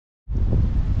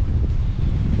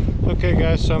Okay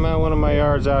guys, so I'm at one of my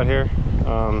yards out here,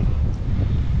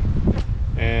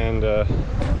 and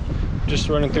just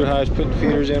running through hives, putting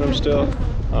feeders in them still.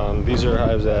 These are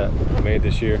hives that I made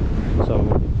this year,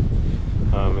 some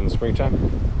in the springtime,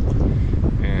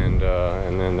 and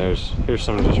then here's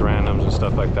some just randoms and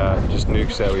stuff like that, just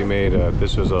nukes that we made.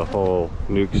 This was a whole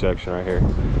nuke section right here.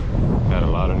 Got a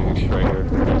lot of nukes right here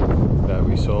that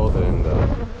we sold, and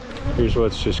here's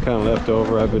what's just kind of left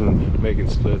over. I've been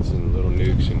making splits and little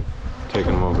nukes and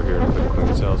taking them over here and putting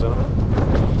queen cells in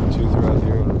them. 2 throughout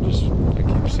here, and I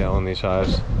keep selling these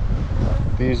hives.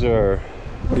 These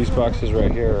boxes right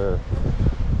here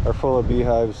are full of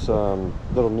beehives,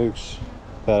 little nukes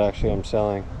that actually I'm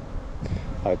selling.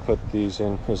 I put these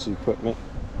in as equipment,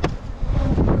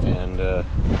 and I'm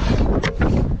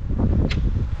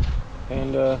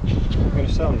gonna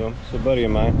sell them to him. It's a buddy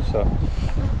of mine. So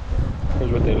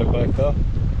here's what they look like though.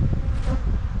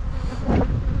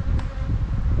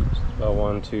 About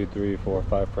 1, 2, 3, 4,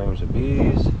 5 frames of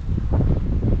bees.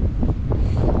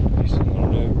 Decent little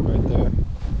nuke right there.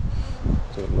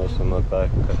 That's what most of them look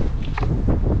like.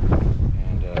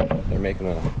 And they're making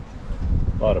a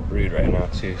lot of brood right now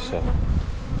too, so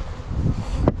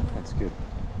that's good.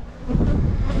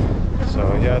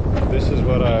 So yeah, this is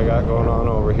what I got going on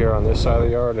over here on this side of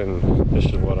the yard, and this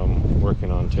is what I'm working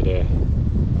on today.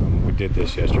 We did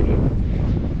this yesterday.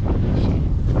 So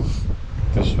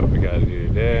this is what we got to do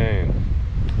today and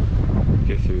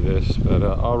get through this. But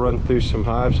I'll run through some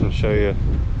hives and show you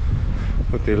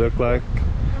what they look like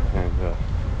and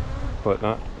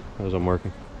whatnot as I'm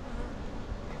working.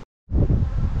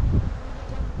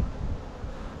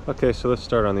 Okay, so let's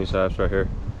start on these hives right here.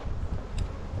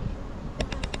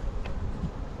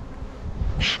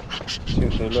 See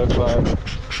what they look like.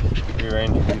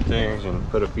 Rearrange a few things and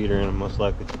put a feeder in them, most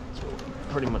likely. That's what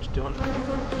we're pretty much doing.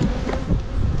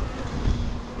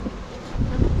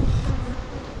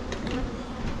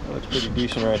 Looks pretty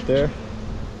decent right there.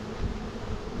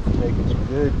 Making some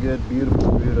good,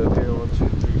 beautiful brood up here. 1, 2,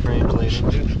 3 frames laid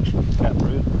into. Cat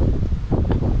brood.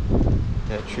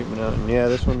 Got treatment out, and yeah,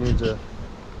 this one needs a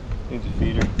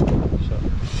feeder. So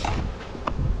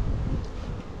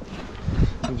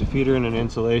needs a feeder and an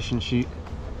insulation sheet.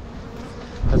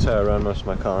 That's how I run most of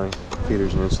my colonies: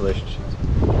 feeders and insulation sheets.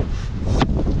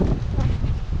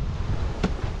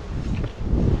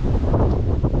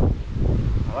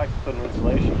 I like to put an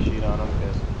insulation sheet on them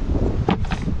because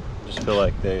I just feel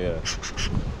like they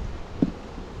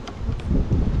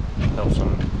helps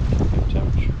them keep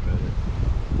temperature better.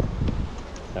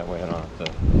 That way I don't have to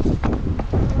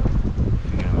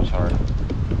feed them as hard.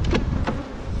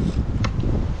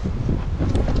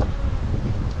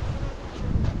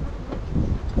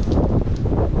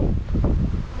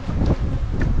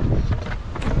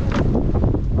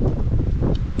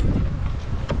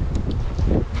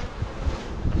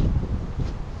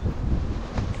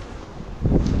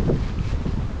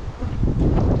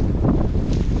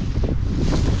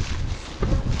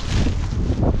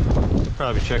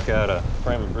 Probably check out a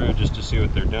frame of brood just to see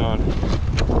what they're doing,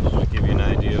 just to give you an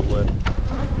idea of what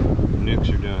nukes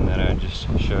are doing that I just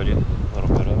showed you a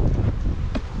little bit of.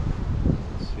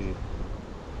 Let's see.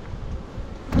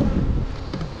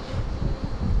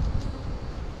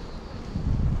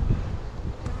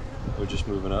 We're just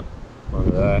moving up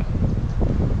onto that.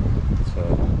 It's a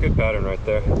good pattern right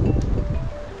there.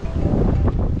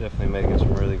 Definitely making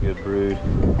some really good brood.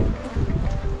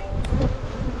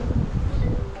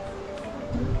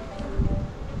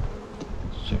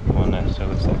 So it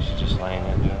looks like she's just laying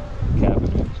into a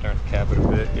cabinet. Start to cap it a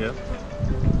bit, yep.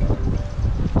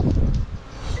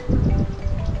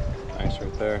 Nice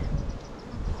right there.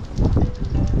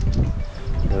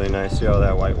 Really nice. See all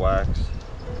that white wax?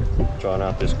 Drawing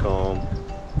out this comb,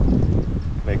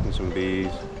 making some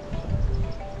bees.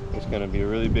 It's going to be a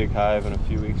really big hive in a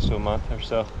few weeks to a month or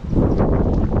so.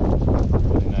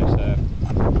 Really nice hive.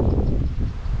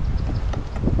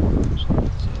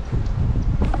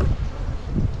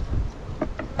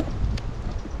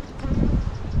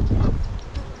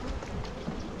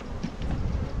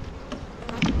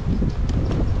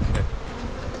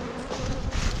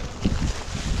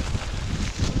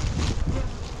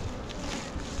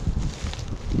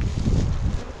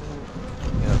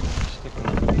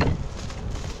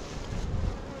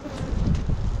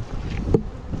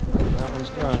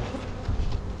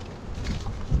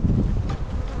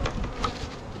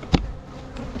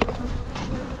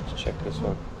 Let's check this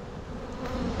one.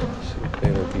 See if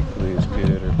theta equally is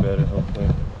good or better, hopefully.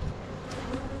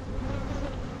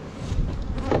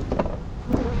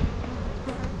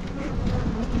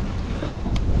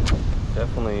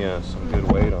 Definitely some good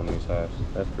weight on these hives,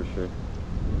 that's for sure.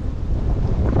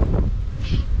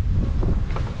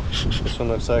 This one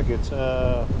looks like it's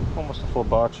almost a full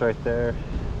box right there.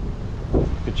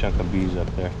 Good chunk of bees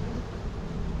up there.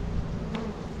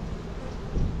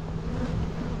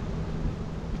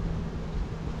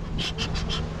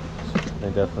 They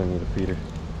definitely need a feeder.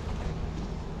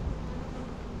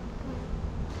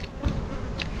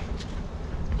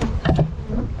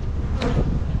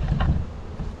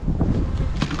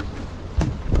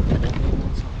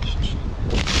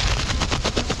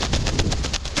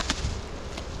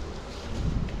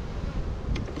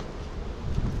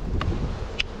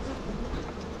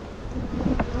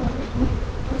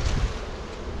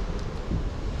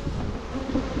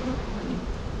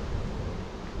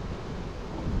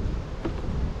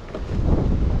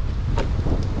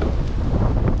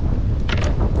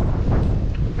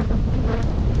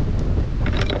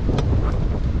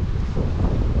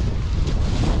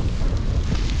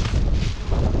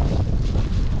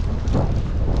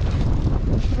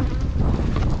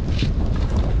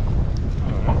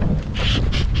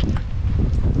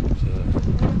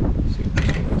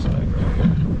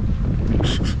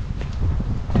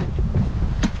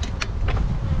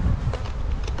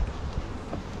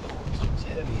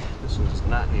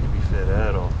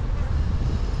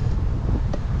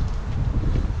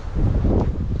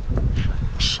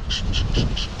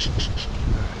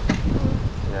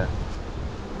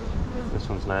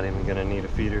 Not even gonna need a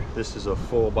feeder. This is a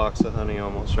full box of honey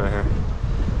almost right here.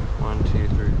 1, 2,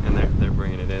 3, and they're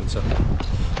bringing it in. So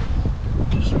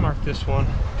just mark this one.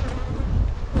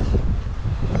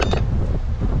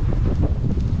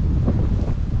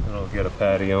 It'll get a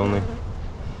patty only.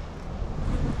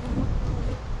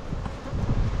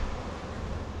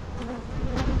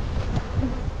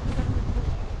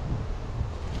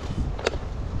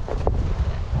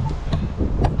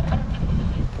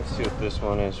 This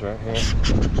one is right here. I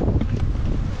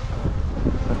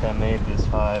think I made this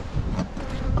hive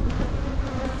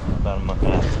about a month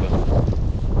and a half ago.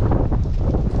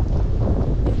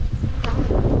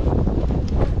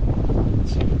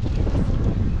 Let's see.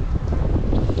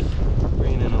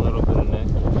 Bringing in a little bit of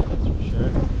nectar, that's for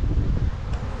sure.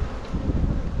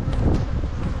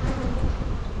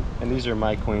 And these are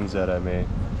my queens that I made.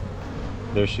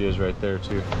 There she is right there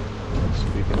too.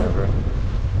 Speaking of her.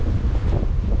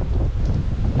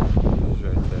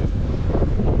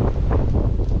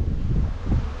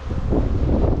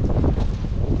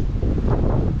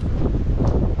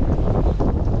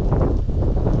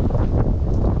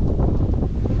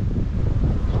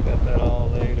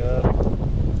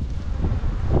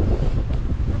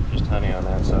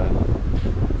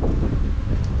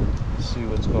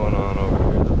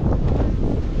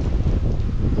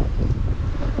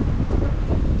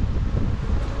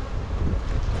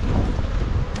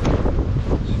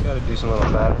 Decent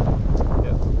little batter.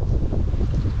 Yep.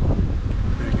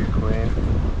 Pretty good queen.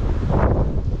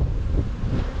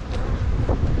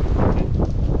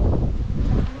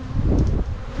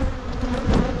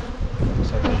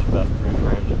 Looks like there's about 3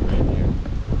 frames of green here.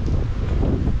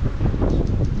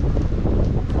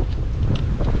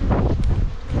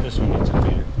 This one needs a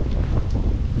feeder.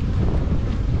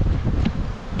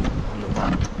 On the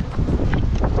bottom.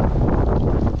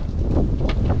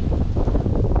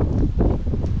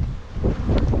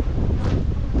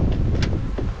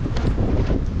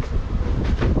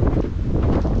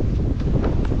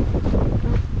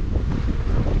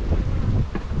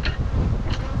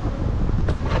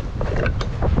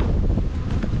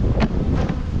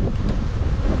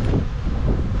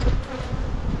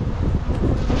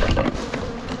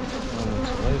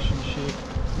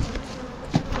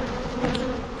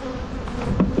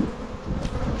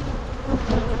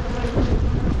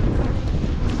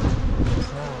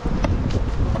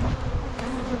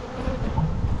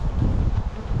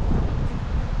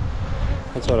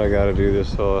 That's what I gotta do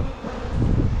this whole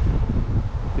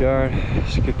yard.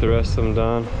 Just get the rest of them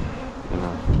done, and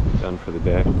I'm done for the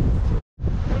day.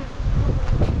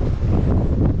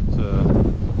 So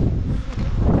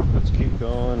let's keep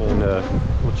going, and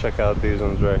we'll check out these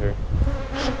ones right here.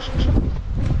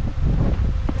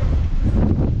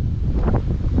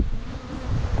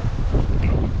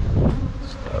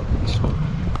 Stop this one.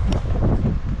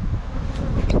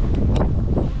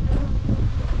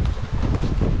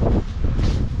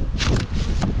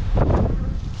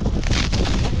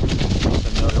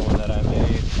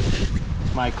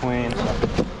 My queen,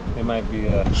 it might be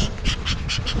a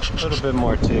little bit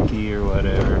more ticky or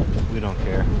whatever. We don't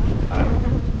care.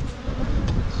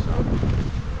 So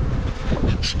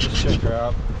just check her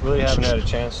out. Really haven't had a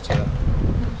chance to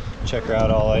check her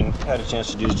out. All I had a chance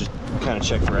to do is just kind of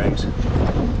check for eggs.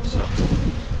 So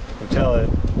you can tell it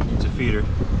needs a feeder,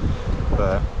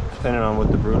 but depending on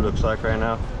what the brood looks like right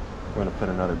now, We're gonna put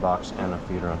another box and a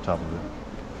feeder on top of it.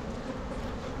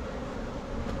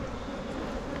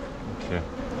 Okay.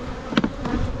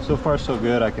 So far so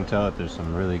good. I can tell that there's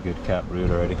some really good cat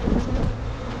brood already.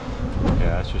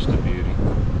 Yeah, that's just a beauty.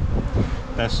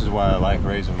 This is why I like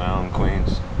raising my own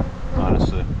queens,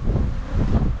 honestly.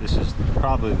 This is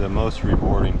probably the most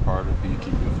rewarding part of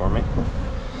beekeeping for me,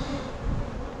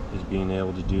 is being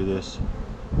able to do this.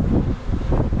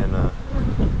 And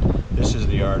this is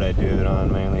the yard I do it on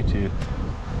mainly too.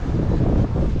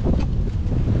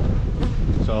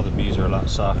 So all the bees are a lot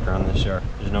softer on this yard.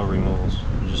 There's no removals,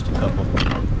 just a couple.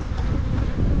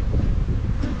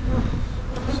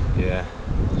 So, yeah,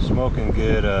 smoking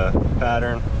good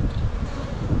pattern,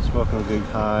 smoking good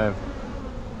hive,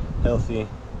 healthy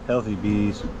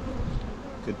bees,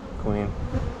 good queen.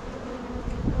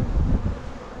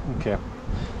 Okay,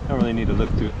 don't really need to look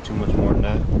through it too much more than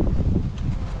that.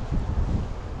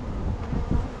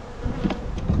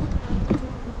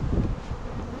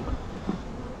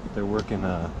 They're working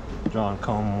drawn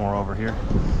comb more over here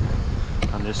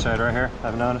on this side right here,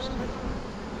 I've noticed.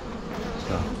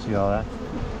 So see all that?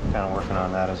 Kind of working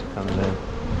on that as it comes in,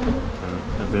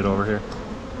 and a bit over here.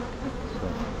 So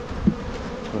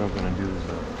what I'm going to do is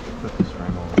put this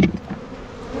frame over,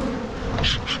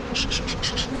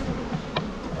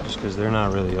 just because they're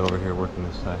not really over here working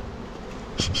this side.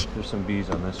 There's some bees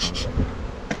on this one.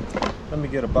 Let me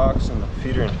get a box and the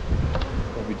feeder and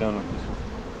we'll be done with this one.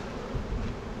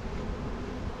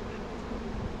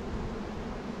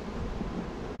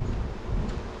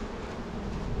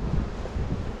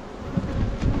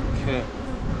 Okay.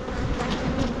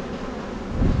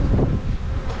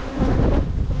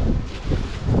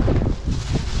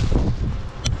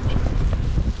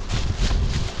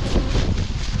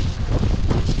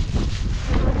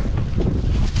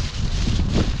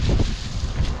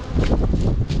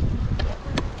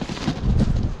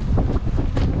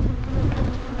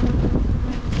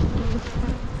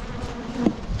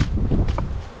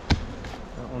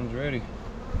 Ready.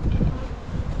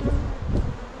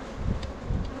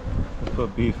 We'll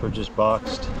put beef or just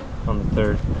boxed on the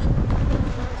third.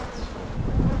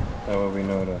 That way we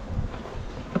know to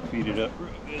feed it up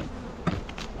real good.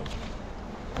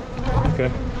 Okay.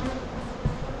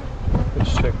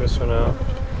 Let's check this one out.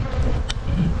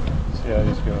 See how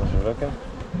these girls are looking.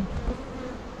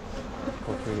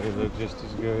 Hopefully they look just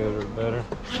as good or better.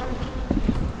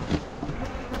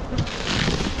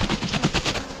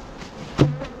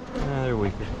 They're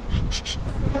weaker. Let's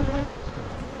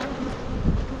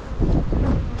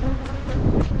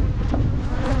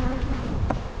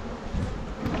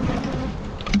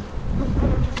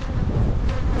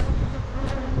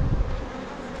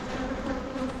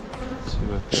see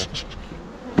what they're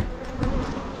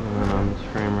doing on this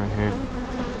frame right here.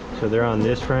 So they're on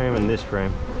this frame and this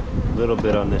frame. A little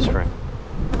bit on this frame.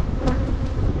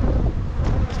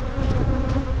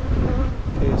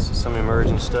 Okay, this is some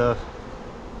emerging stuff.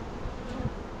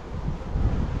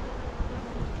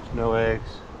 No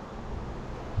eggs.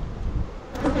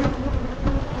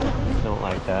 Don't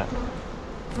like that.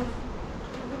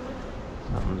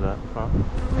 Something's up front.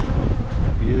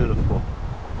 Beautiful.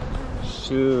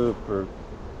 Super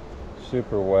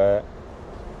wet.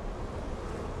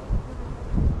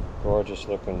 Gorgeous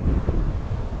looking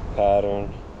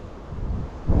pattern.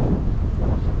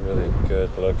 Really good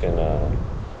looking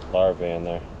larvae in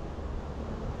there.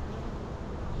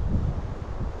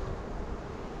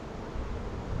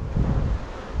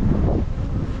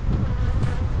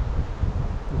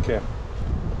 Okay.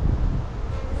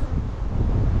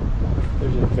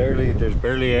 There's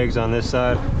barely eggs on this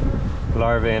side.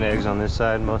 Larvae and eggs on this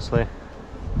side mostly.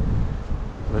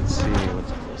 Let's see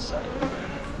what's on this side.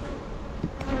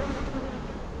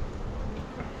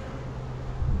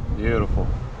 Beautiful.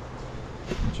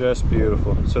 Just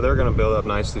beautiful. So they're gonna build up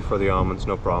nicely for the almonds,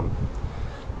 no problem.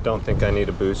 Don't think I need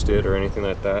to boost it or anything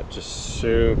like that. Just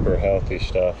super healthy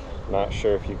stuff. Not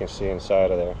sure if you can see inside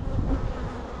of there.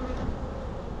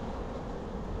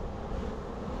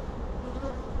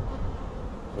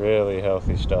 Really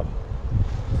healthy stuff.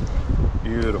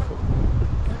 Beautiful.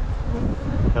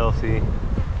 Healthy.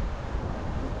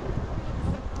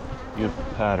 Beautiful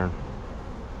pattern.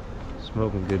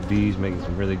 Smoking good bees, making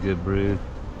some really good brood.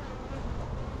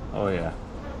 Oh yeah.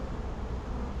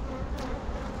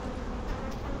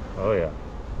 Oh yeah.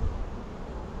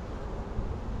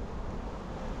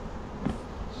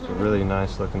 It's a really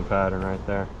nice looking pattern right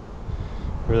there.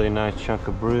 Really nice chunk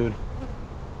of brood.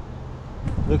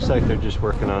 Looks like they're just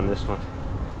working on this one.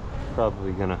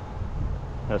 Probably gonna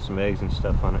have some eggs and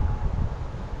stuff on it.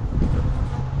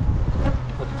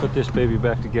 Let's put this baby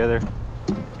back together.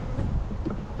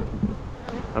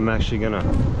 I'm actually gonna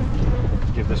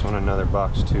Give this one another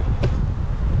box too.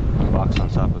 A box on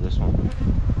top of this one.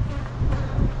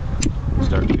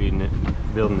 Start feeding it,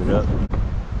 building it up.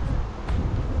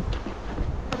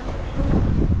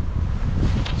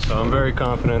 So I'm very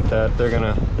confident that they're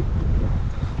gonna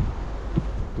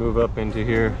move up into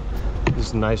here. This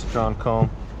is a nice drawn comb.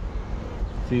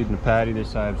 Feeding the patty,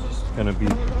 this hive's just gonna be,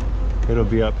 it'll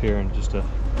be up here in just a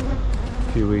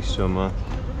few weeks to a month.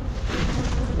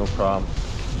 No problem.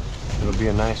 It'll be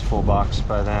a nice full box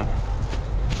by then.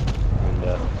 And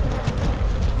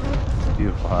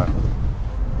beautiful hive.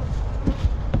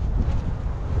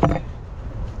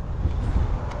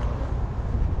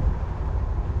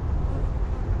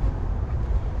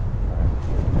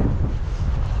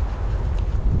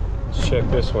 Let's check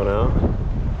this one out.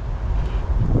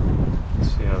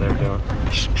 Let's see how they're doing.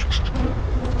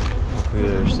 Hopefully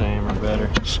they're the same or better.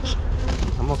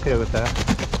 I'm okay with that.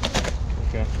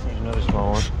 Okay, there's another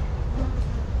small one.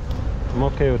 I'm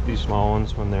okay with these small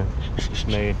ones when they're just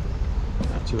made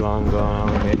not too long ago. I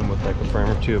only made them with like a frame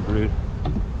or two of brood.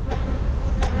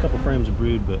 A couple frames of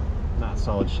brood, but not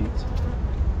solid sheets.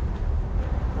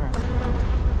 Alright.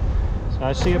 So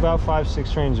I see about 5-6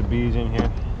 strains of bees in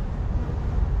here.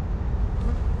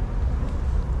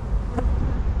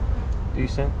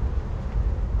 Decent.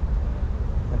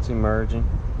 That's emerging.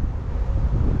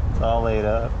 It's all laid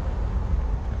up.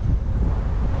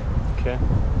 Okay.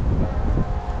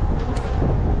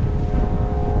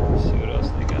 Let's see what else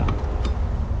they got.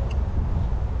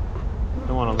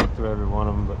 Don't want to look through every one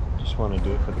of them, but just want to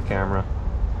do it for the camera.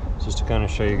 Just to kind of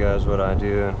show you guys what I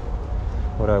do and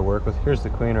what I work with. Here's the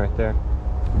queen right there.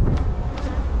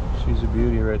 She's a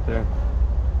beauty right there.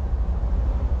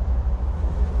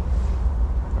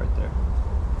 Right there.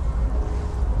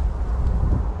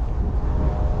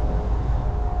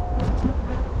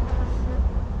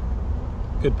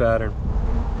 Good pattern.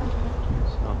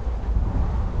 So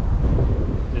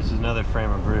this is another frame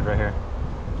of brood right here,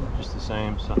 just the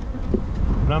same. So,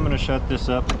 but I'm going to shut this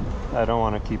up. I don't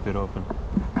want to keep it open,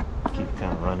 keep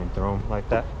kind of running through them like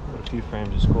that. But a few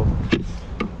frames is cool.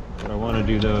 What I want to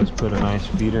do though is put a nice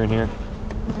feeder in here.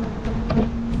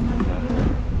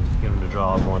 Get them to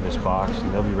draw up more of this box,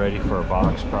 and they'll be ready for a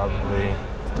box probably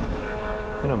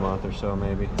in a month or so,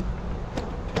 maybe.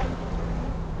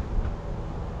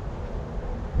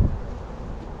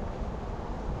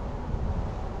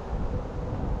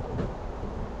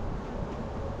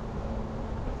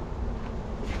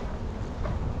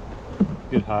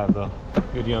 Good hive though,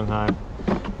 good young hive.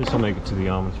 This will make it to the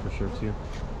almonds for sure too.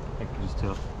 I can just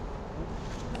tell.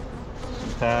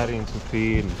 Some patty and some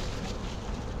feed. And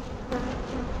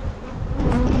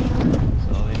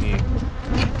that's all they need.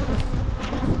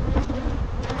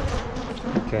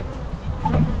 Okay.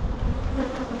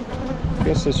 I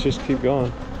guess let's just keep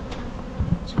going.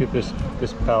 Let's get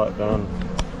this pallet done.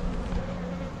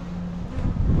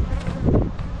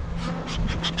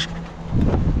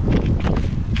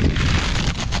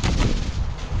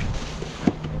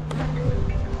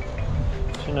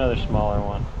 Another smaller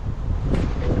one.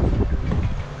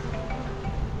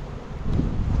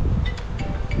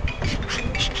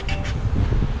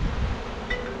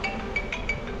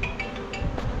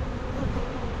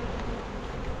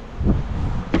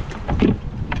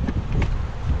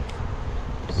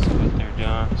 See what they're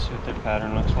doing, see what their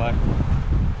pattern looks like.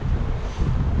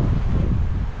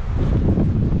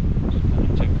 Just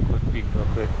gonna take a quick peek real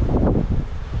quick.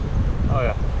 Oh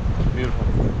yeah, beautiful.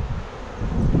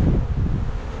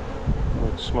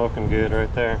 Smoking good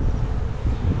right there.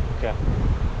 Okay.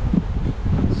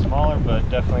 Smaller, but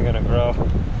definitely gonna grow.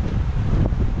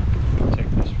 Take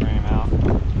this frame out.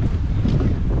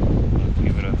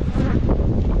 Give it a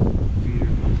feeder.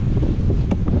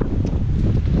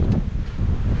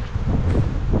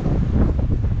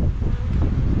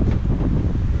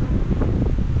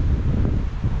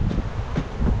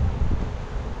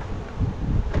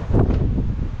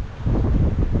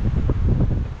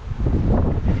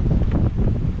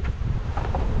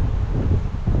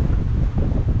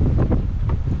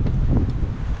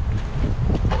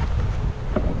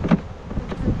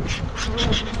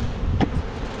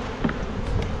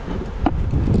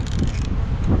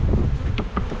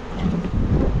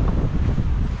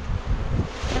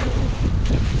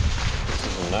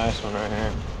 Nice one right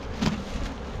here.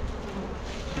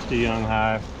 Just a young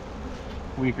hive,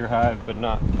 weaker hive, but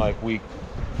not like weak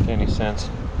in any sense.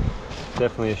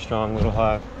 Definitely a strong little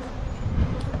hive.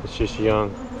 It's just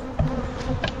young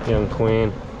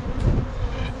queen,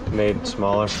 made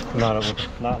smaller. Not a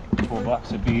full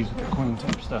box of bees with the queen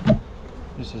type stuff.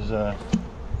 This is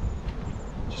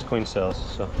just queen cells,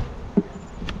 so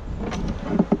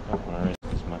don't want to raise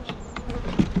as much.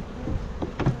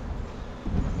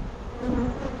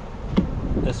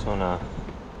 one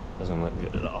doesn't look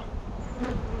good at all.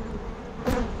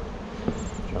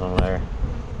 Drone layer.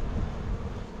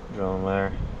 Drone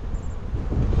layer.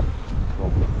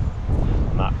 Cool.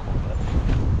 Not cool,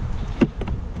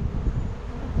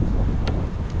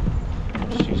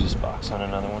 but just use this box on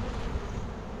another one.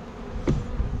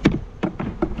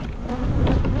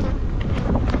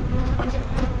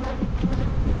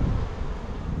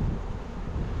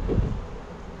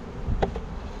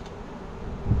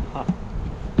 Huh.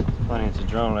 It's funny, it's a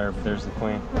drone layer, but there's the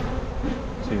queen.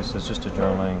 See, so it's just a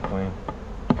drone laying queen.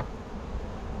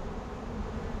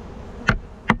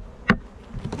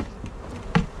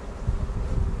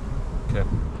 Okay.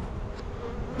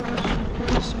 Get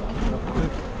this off real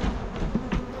quick.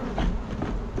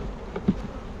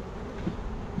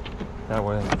 That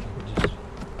way I can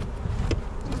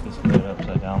just put it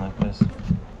upside down like this.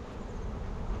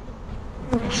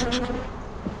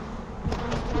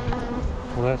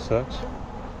 Well, that sucks.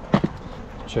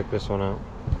 Check this one out.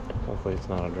 Hopefully it's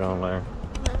not a drone layer.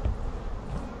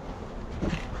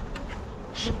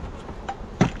 This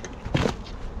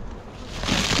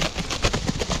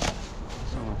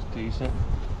one looks decent.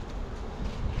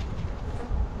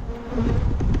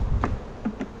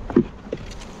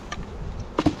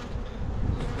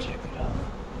 Check it out.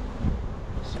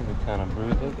 See what kind of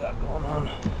brood they got going on.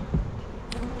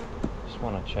 Just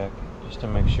want to check, just to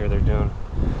make sure they're doing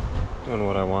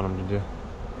what I want them to do.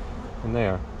 And they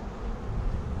are.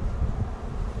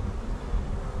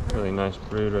 Really nice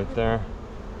brood right there.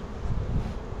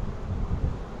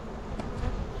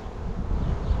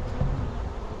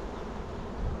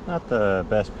 Not the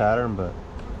best pattern, but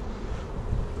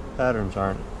patterns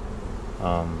aren't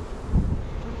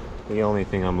the only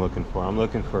thing I'm looking for. I'm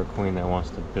looking for a queen that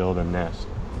wants to build a nest.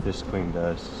 This queen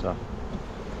does, so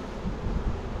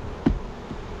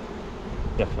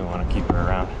definitely want to keep her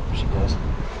around if she does.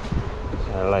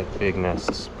 So I like big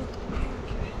nests. Okay,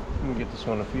 let me get this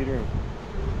one a feeder.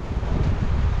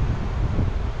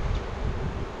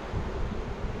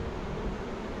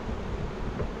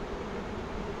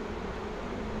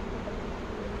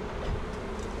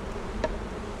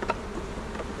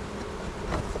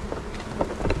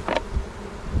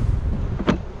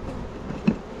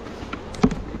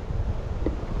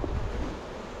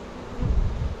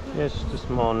 Yeah, it's just a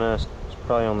small nest. It's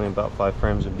probably only about 5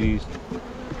 frames of bees.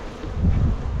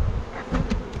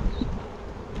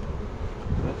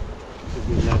 It's a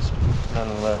good nest,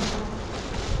 nonetheless.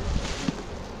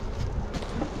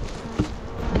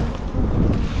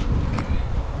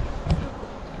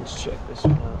 Let's check this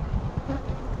one out.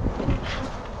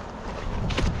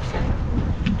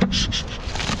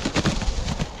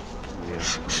 Yeah,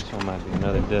 this one might be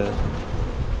another dud.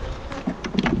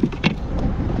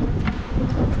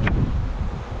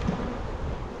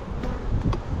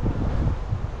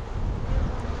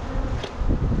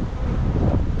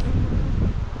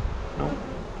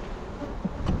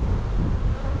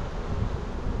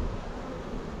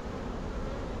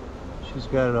 She's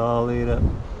got it all laid up,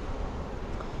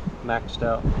 maxed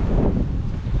out.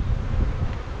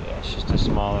 Yeah, it's just a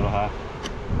small little hive.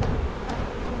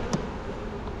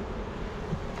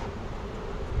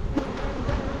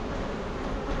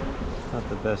 Not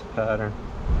the best pattern.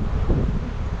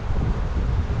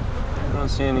 I don't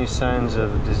see any signs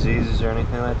of diseases or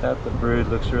anything like that. The brood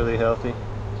looks really healthy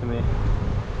to me.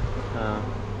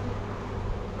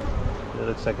 It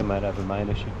looks like it might have a mite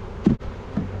issue. I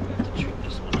have to treat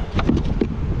this one.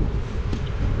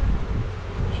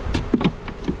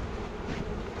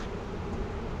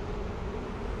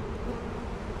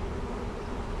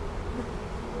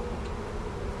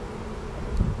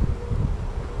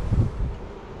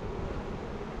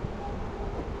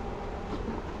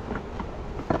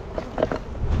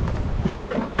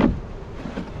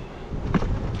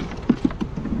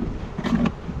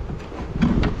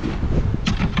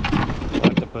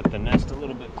 Put the nest a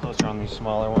little bit closer on these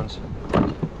smaller ones,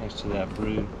 next to that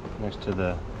brood, next to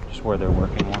the just where they're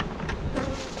working more.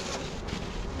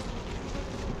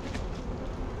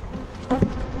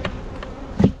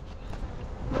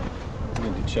 I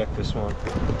need to check this one a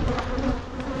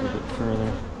little bit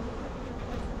further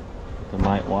with the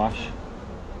mite wash,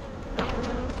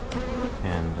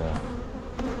 and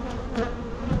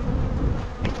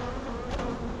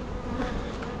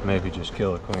maybe just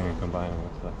kill the queen and combine them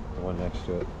with the one next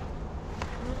to it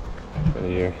for the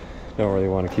year. Don't really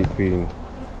want to keep feeding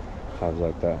hives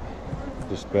like that.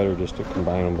 Just better just to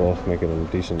combine them both, make it a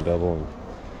decent double, and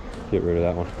get rid of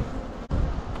that one.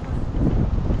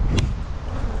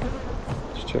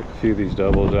 Just check a few of these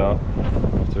doubles out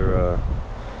after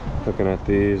looking at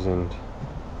these and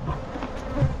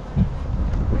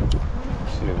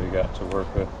see what we got to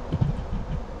work with.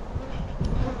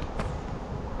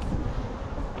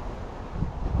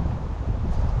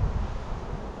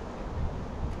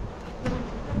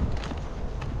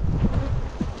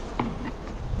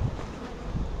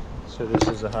 So this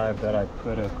is a hive that I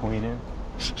put a queen in.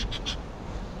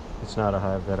 It's not a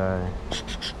hive that I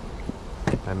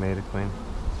made a queen.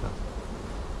 So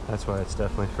that's why it's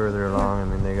definitely further along. I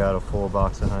mean, they got a full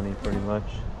box of honey pretty much.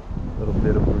 A little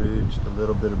bit of brood, just a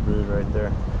little bit of brood right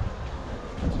there.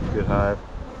 It's a good hive.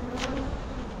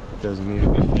 It doesn't need to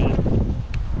be fed.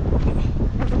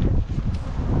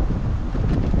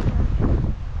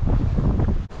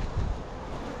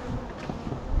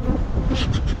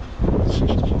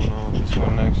 This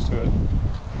one next to it.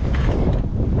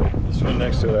 This one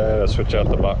next to it, I had to switch out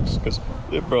the box because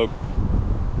it broke.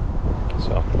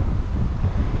 So I'll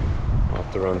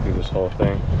have to run through this whole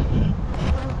thing.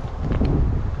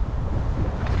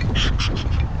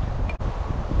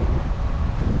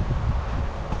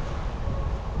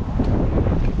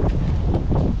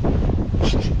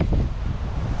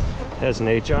 It has an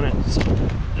H on it, so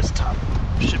this top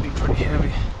should be pretty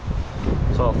heavy.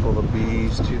 It's all full of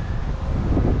bees too.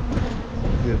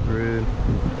 Good brood.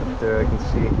 Up there I can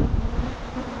see.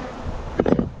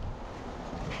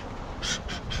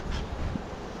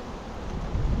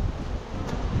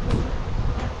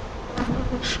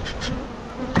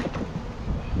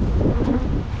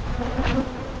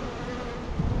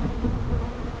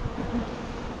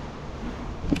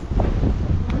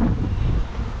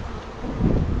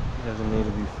 Doesn't need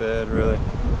to be fed really.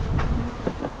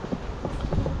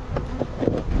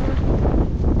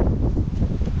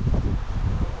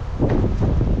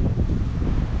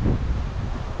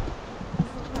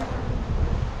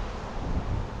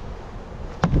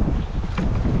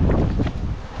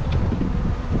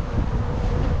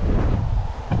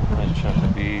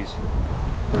 It's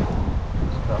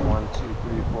got 1, 2,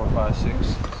 3, 4, 5,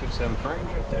 6, 7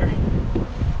 frames right there.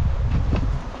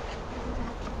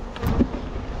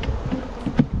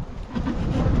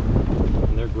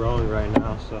 And they're growing right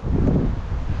now, so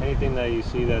anything that you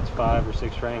see that's 5 or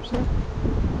 6 frames,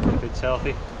 if it's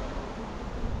healthy,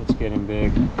 it's getting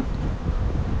big.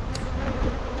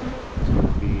 It's going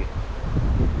to be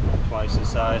twice the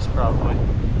size probably.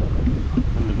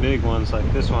 And the big ones,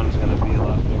 like this one, is going to be a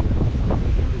lot bigger.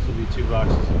 This will be 2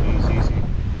 boxes of bees easy.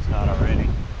 It's not already.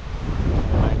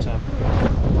 At nighttime.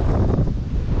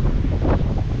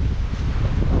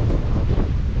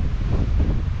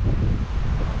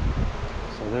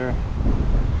 So they're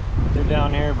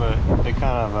down here, but they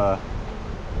kind of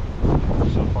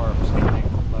so far I'm standing,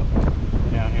 but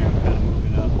they're down here. I'm kind of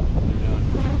moving up. What they're doing,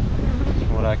 from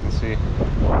what I can see.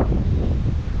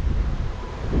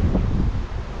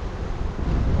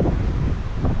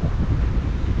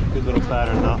 Good little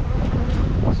pattern though,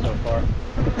 so far.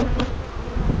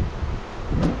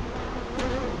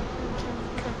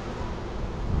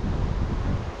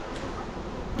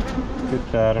 Good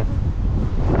pattern.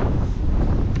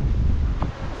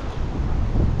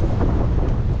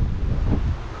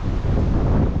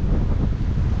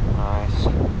 Nice.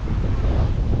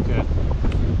 Good.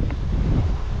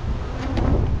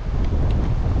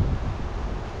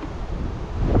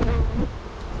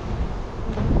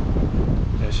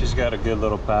 She's got a good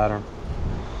little pattern.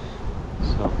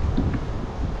 So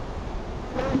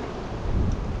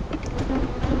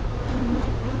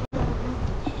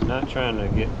she's not trying to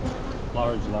get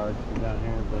large from down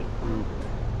here, but from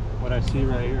what I see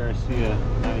right here, I see a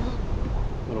nice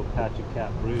little patch of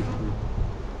cap brood from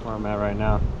where I'm at right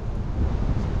now.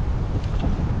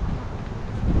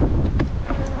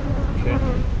 Okay.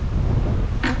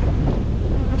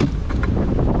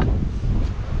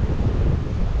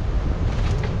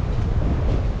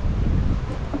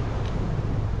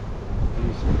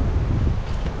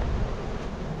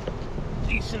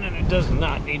 Decent, and it does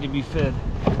not need to be fed.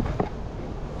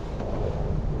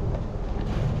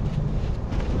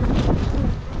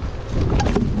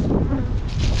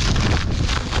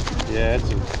 Yeah,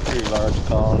 it's a pretty large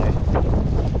colony.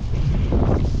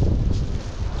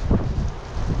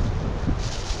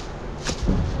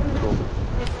 Cool.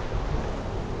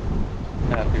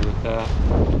 Happy with that.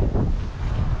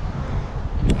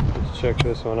 Let's check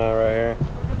this one out right here.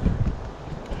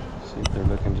 See if they're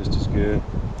looking just as good.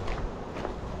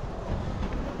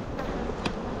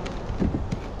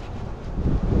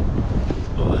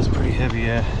 Oh, that's pretty heavy,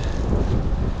 yeah.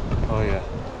 Oh yeah.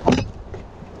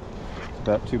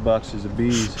 About 2 boxes of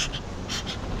bees.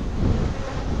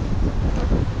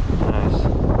 Nice.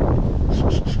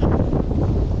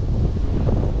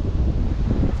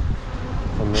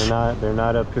 And they're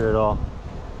not up here at all.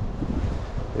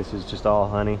 This is just all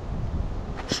honey.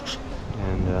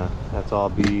 And that's all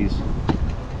bees.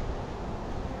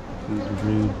 Bees and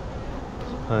brood.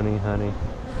 Honey, honey.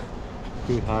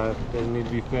 Good hive. Doesn't need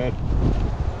to be fed.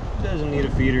 Doesn't need a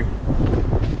feeder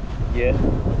yet.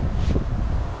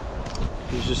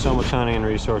 There's just so much honey and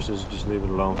resources, just leave it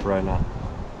alone for right now.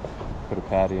 Put a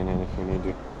patty in it if we need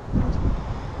to.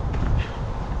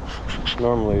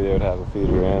 Normally they would have a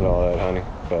feeder and all that honey,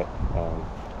 but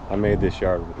I made this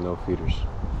yard with no feeders.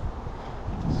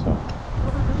 So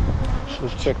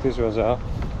let's check these ones out.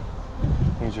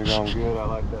 Things are going good. I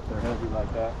like that they're heavy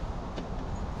like that.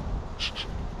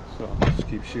 So let's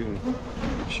keep shooting.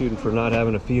 Shooting for not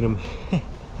having to feed them.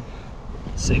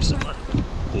 Save some money.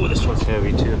 Oh, this one's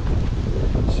heavy too.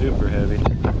 Super heavy.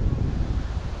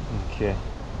 Okay.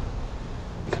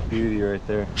 It's a beauty right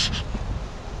there.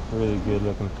 Really good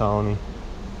looking colony.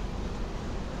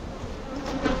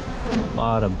 A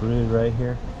lot of brood right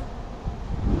here.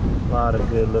 A lot of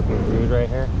good looking brood right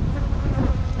here.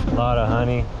 A lot of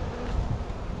honey.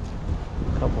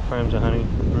 A couple frames of honey.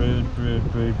 Brood,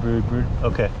 brood, brood, brood, brood.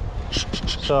 Okay.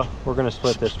 So we're gonna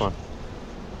split this one.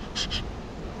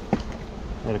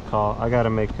 Made a call. I gotta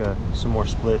make some more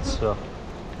splits, so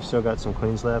we still got some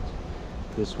queens left.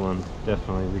 This one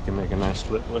definitely we can make a nice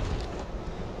split with.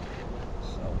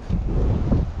 So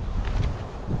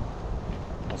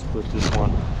I'll split this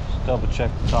one. Just double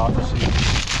check the top to see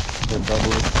if they're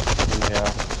bubbly. And they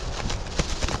are.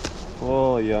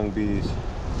 Full of young bees.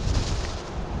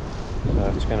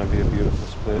 So it's gonna be a beautiful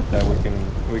split that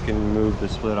we can move the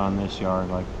split on this yard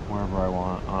like wherever I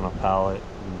want on a pallet.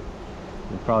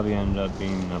 It'll probably end up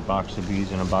being a box of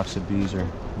bees and a box of bees, or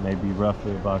maybe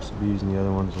roughly a box of bees and the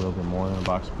other one's a little bit more than a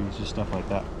box of bees, just stuff like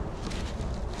that.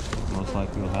 Most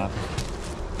likely will happen.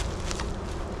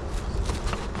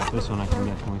 This one I can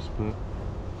definitely split.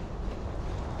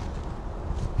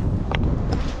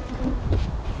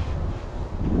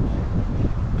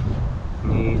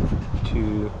 Need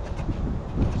to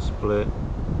split.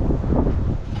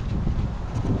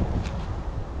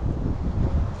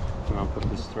 And I'll put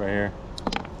this right here.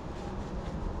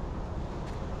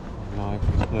 Now I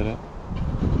can split it.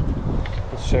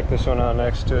 Let's check this one out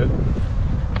next to it.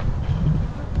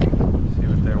 See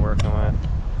what they're working with.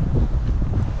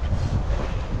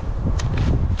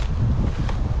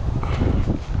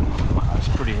 Wow, it's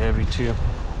pretty heavy too.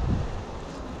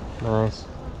 Nice.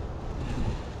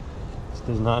 This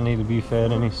does not need to be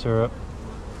fed any syrup.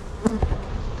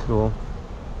 Cool.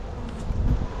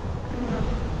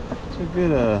 It's a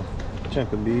good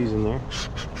chunk of bees in there,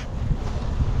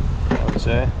 I would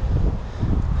say.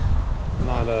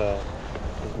 Not as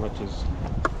much as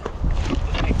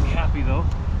would make me happy though.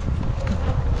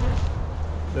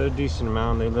 But a decent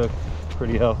amount. They look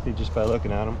pretty healthy just by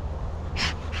looking at them.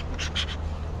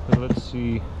 So let's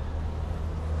see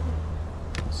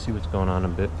what's going on a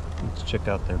bit. Let's check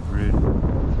out their brood.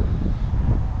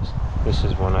 This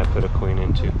is one I put a queen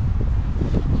into.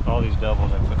 All these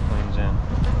doubles I put queens in.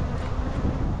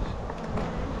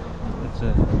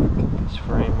 Let's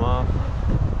frame off.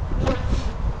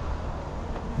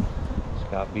 It's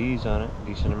got bees on it,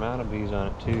 decent amount of bees on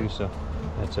it too, so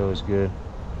that's always good.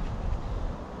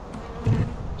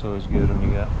 It's always good when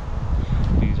you got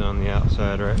bees on the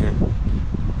outside right here.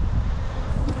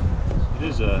 It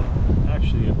is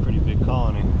actually a pretty big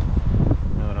colony.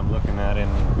 Now that I'm looking at it,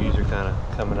 and the bees are kind of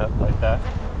coming up like that.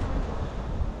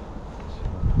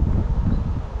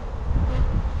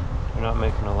 They're not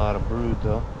making a lot of brood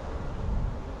though.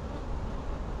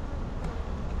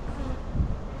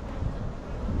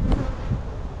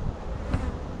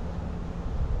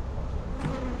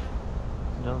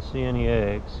 Don't see any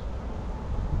eggs.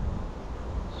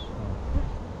 So,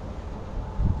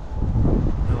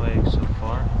 no eggs so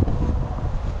far.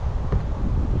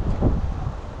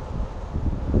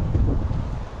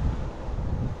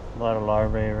 A lot of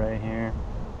larvae right here.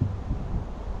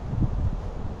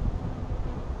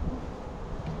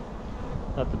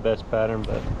 Not the best pattern,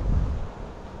 but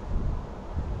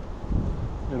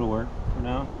it'll work for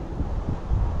now.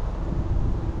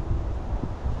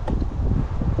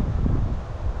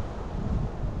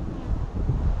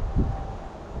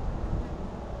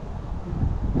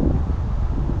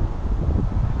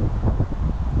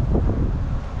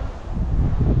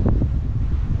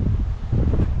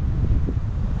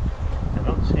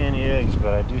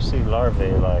 But I do see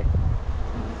larvae, like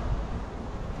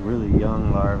really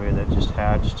young larvae that just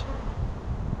hatched.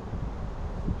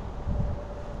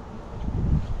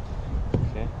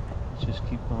 Okay, let's just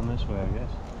keep going this way, I guess.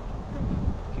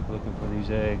 Keep looking for these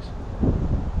eggs.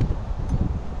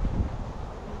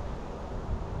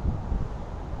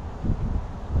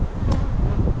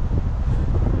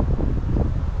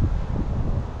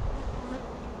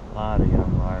 A lot of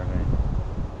young larvae.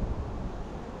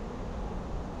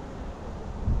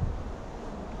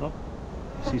 Oh,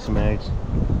 see some eggs.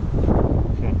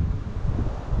 Okay.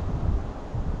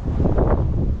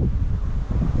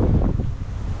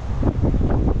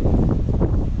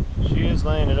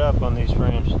 Someone's laying it up on these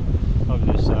frames over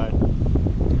this side.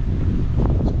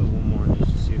 Let's go one more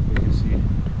just to see if we can see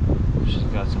if she's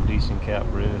got some decent cap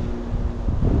brood.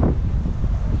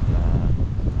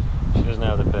 She doesn't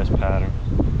have the best pattern.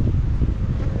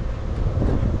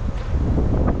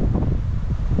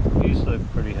 These look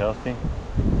pretty healthy.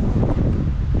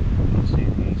 Don't see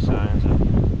any signs of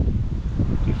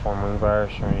deforming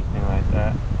virus or anything like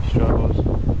that. Struggles.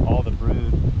 All the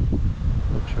brood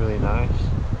looks really nice.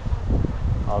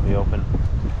 All the open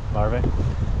larvae.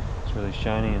 It's really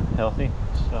shiny and healthy.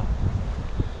 So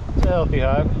it's a healthy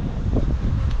hive.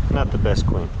 Not the best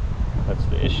queen. That's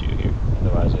the issue here.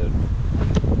 Otherwise it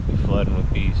would be flooding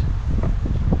with bees.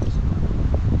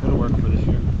 It'll work for this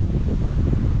year.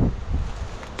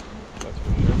 That's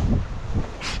for sure.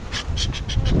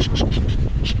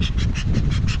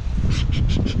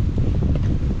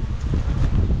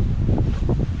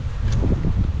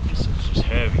 This is just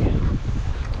heavy.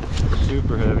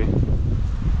 Super heavy.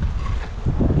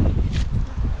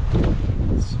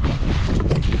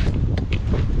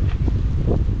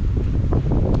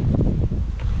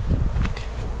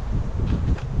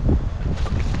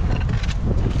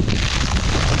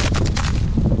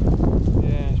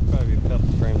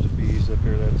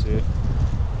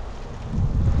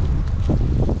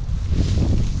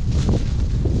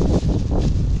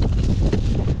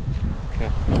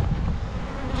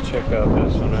 Check out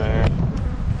this one right here.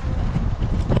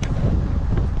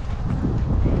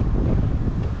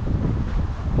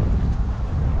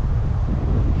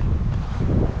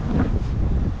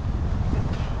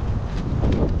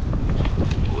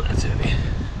 Oh, that's heavy.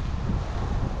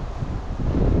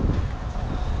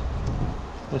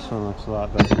 This one looks a lot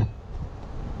better.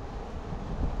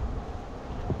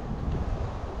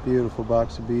 Beautiful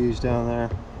box of bees down there.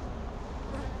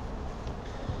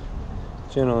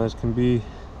 Gentle as can be.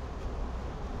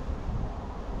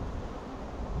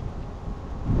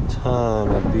 Ton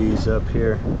of bees up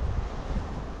here.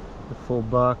 The full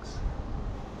box.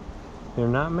 They're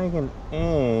not making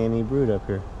any brood up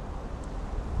here.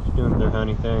 Just doing their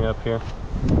honey thing up here.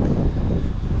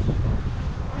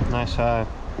 Nice hive.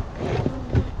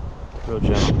 Real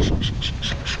gentle.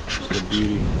 Just a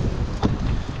beauty.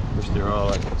 Wish they're all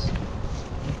like this.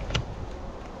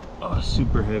 Oh,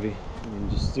 super heavy. I mean,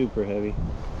 just super heavy.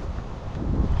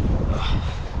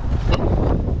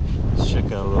 Let's check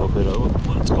out a little bit of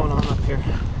what's going on up here.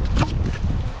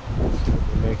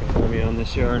 We're making honey on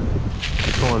this yard.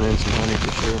 Pulling in some honey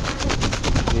for sure.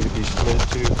 Need to be split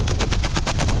too.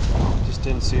 Just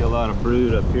didn't see a lot of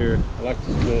brood up here. I like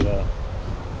to split.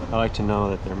 I like to know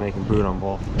that they're making brood on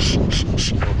both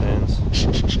ends,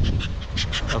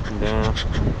 up and down.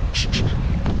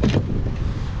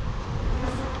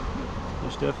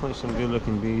 There's definitely some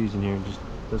good-looking bees in here.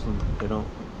 Just they don't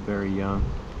very young.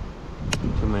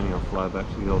 Too many will fly back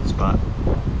to the old spot.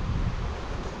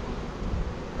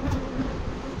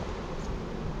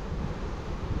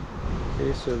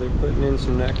 Okay, so they're putting in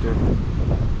some nectar.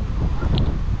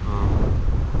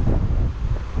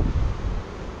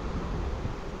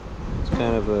 It's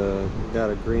kind of got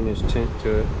a greenish tint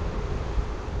to it.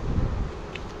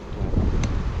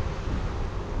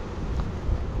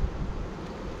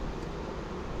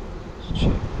 Let's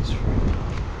check this frame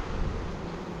out.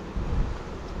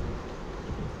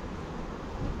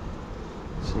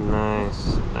 It's a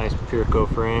nice Purco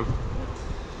frame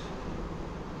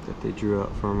that they drew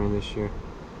out for me this year.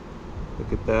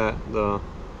 Look at that though.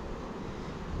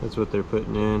 That's what they're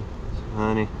putting in. Some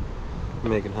honey.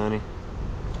 Making honey.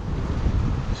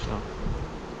 So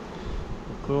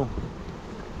cool.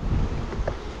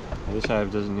 Now, this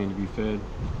hive doesn't need to be fed.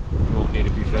 Won't need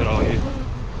to be fed all year.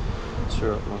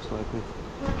 Syrup most likely.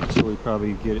 So we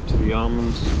probably get it to the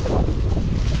almonds.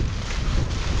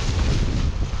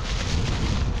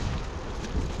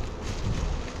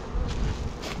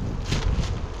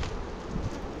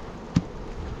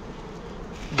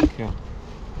 Okay.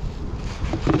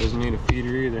 Doesn't need a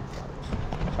feeder either.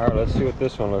 Alright, let's see what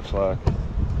this one looks like.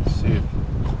 Let's see if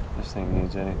this thing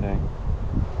needs anything.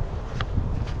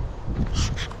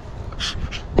 It's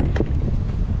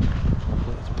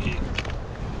big.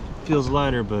 Feels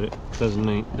lighter, but it doesn't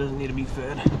need to be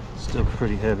fed. It's still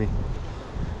pretty heavy.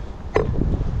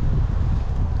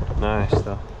 Nice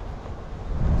though.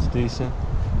 It's decent.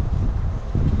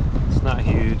 It's not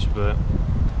huge, but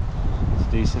it's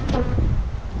decent.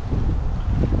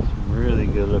 Really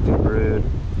good looking brood.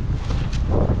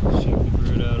 Shoot the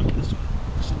brood out of this one.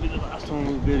 This will be the last one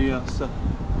in the video, so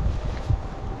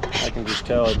I can just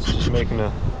tell it's just making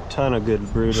a ton of good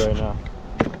brood right now.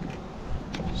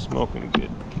 Smoking a good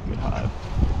hive.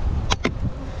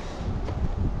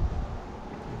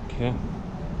 Okay.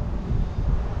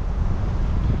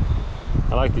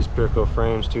 I like these Pirco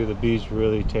frames too. The bees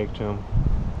really take to them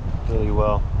really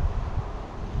well.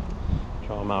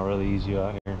 Draw them out really easy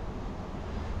out here.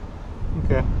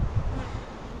 Okay.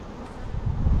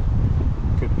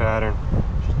 Good pattern.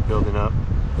 Just building up.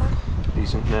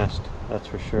 Decent nest, that's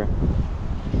for sure.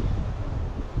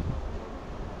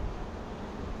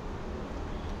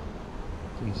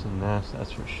 Decent nest,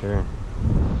 that's for sure.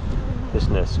 This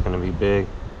nest is going to be big.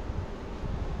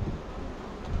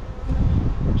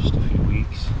 In just a few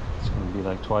weeks, it's going to be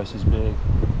like twice as big.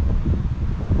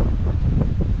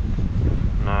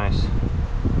 Nice.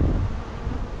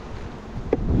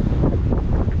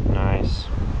 Nice.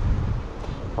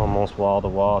 Almost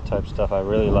wall-to-wall type stuff. I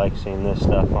really like seeing this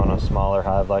stuff on a smaller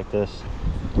hive like this.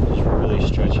 Just really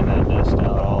stretching that nest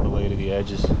out all the way to the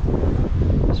edges,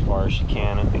 as far as you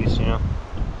can at least, you know.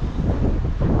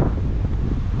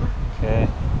 Okay.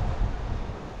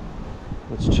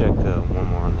 Let's check one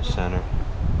more in the center.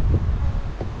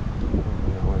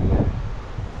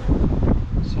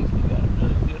 Let's see if we got a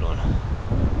really good one.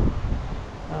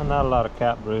 Not a lot of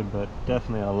cap brood, but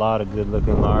definitely a lot of good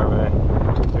looking larvae.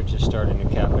 They're just starting to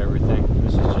cap everything.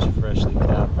 This is just freshly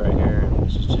capped right here, and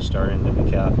this is just starting to be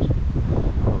capped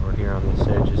over here on these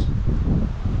edges.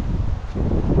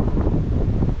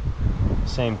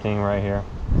 Same thing right here.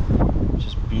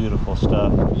 Just beautiful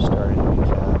stuff, just starting to be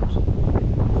capped.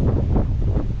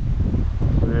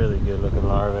 Really good looking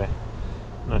larvae.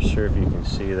 I'm not sure if you can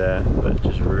see that, but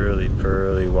just really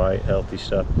pearly white healthy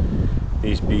stuff.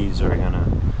 These bees are gonna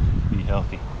be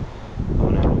healthy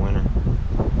going into winter.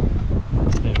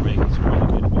 They're making some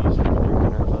really good bees in their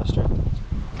winter cluster.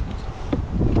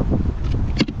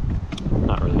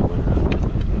 Not really winter,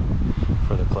 but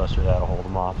for the cluster that'll hold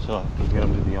them off, so I can get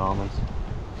them to the almonds.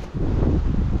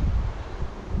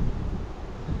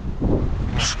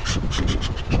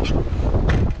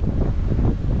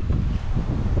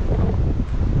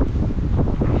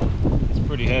 It's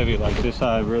pretty heavy, like this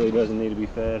hive really doesn't need to be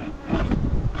fed,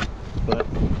 but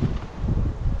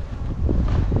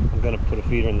I'm gonna put a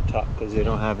feeder in the top because they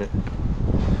don't have it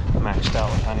maxed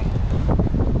out with honey.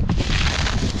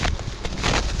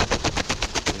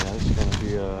 Yeah, this is gonna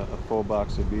be a full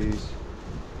box of bees.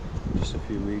 Just a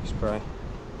few weeks probably.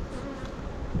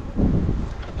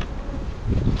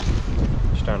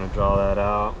 Just trying to draw that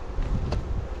out.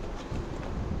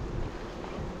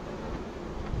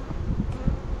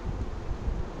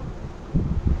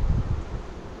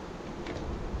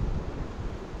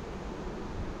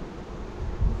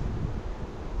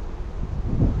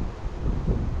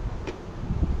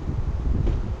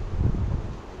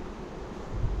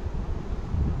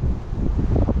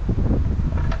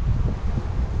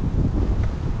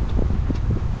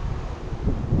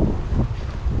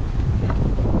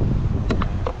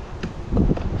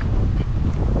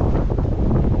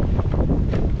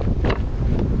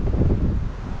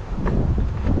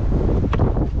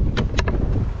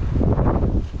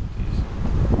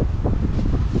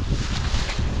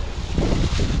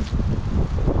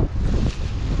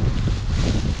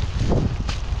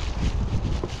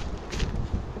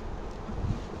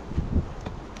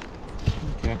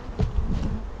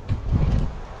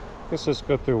 Let's just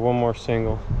go through one more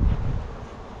single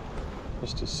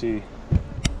just to see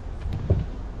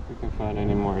if we can find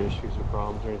any more issues or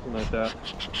problems or anything like that.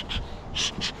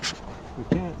 If we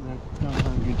can't, then it's not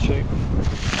in good shape.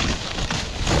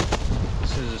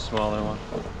 This is a smaller one.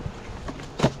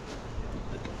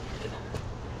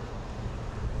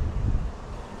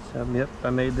 So, yep, I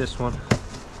made this one.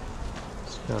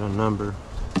 It's got a number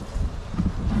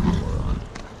 4 on it.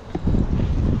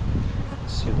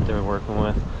 Let's see what they're working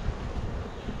with.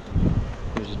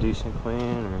 There's a decent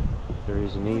queen, or there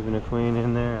isn't even a queen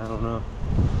in there, I don't know.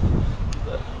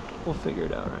 But we'll figure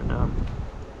it out right now.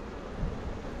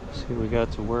 See what we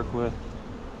got to work with.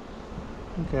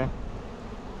 Okay.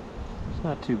 It's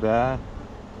not too bad.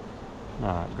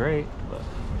 Not great, but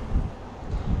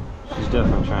she's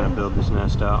definitely trying to build this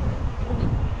nest out.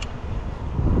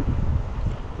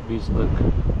 The bees look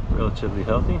relatively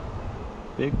healthy,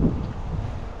 big.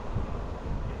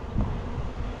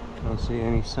 Don't see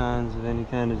any signs of any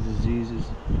kind of diseases.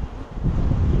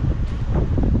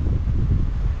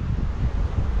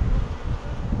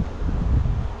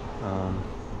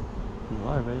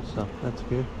 Larvae, so that's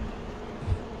good.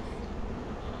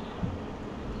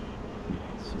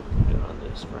 Let's see what we can do on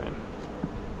this frame.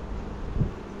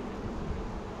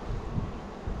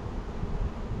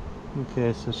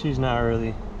 Okay, so she's not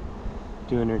really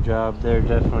doing her job. They're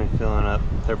definitely filling up,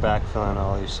 they're backfilling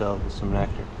all these cells with some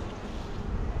nectar.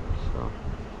 So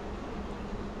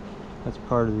that's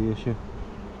part of the issue.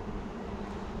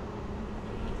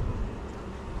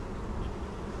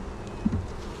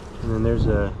 And then there's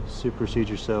a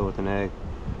supersedure cell with an egg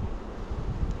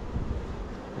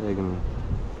and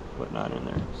whatnot in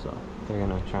there. So they're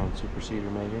gonna try and supersede her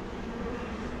maybe.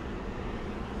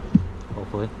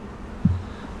 Hopefully.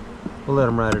 We'll let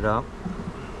them ride it out.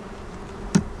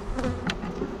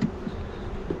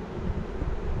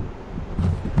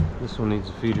 This one needs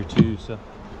a feeder too, so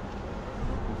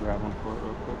I'll grab one for it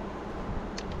real quick.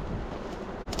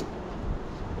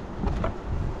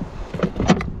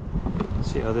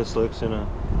 See how this looks in a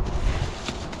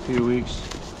few weeks.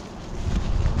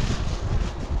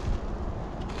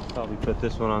 Probably put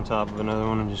this one on top of another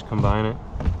one and just combine it.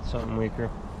 Something weaker.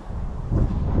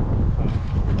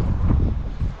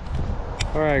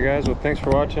 Alright guys, well thanks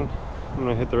for watching. I'm going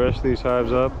to hit the rest of these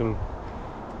hives up and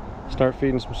start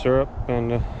feeding some syrup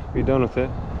and be done with it.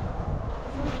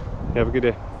 Have a good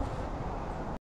day.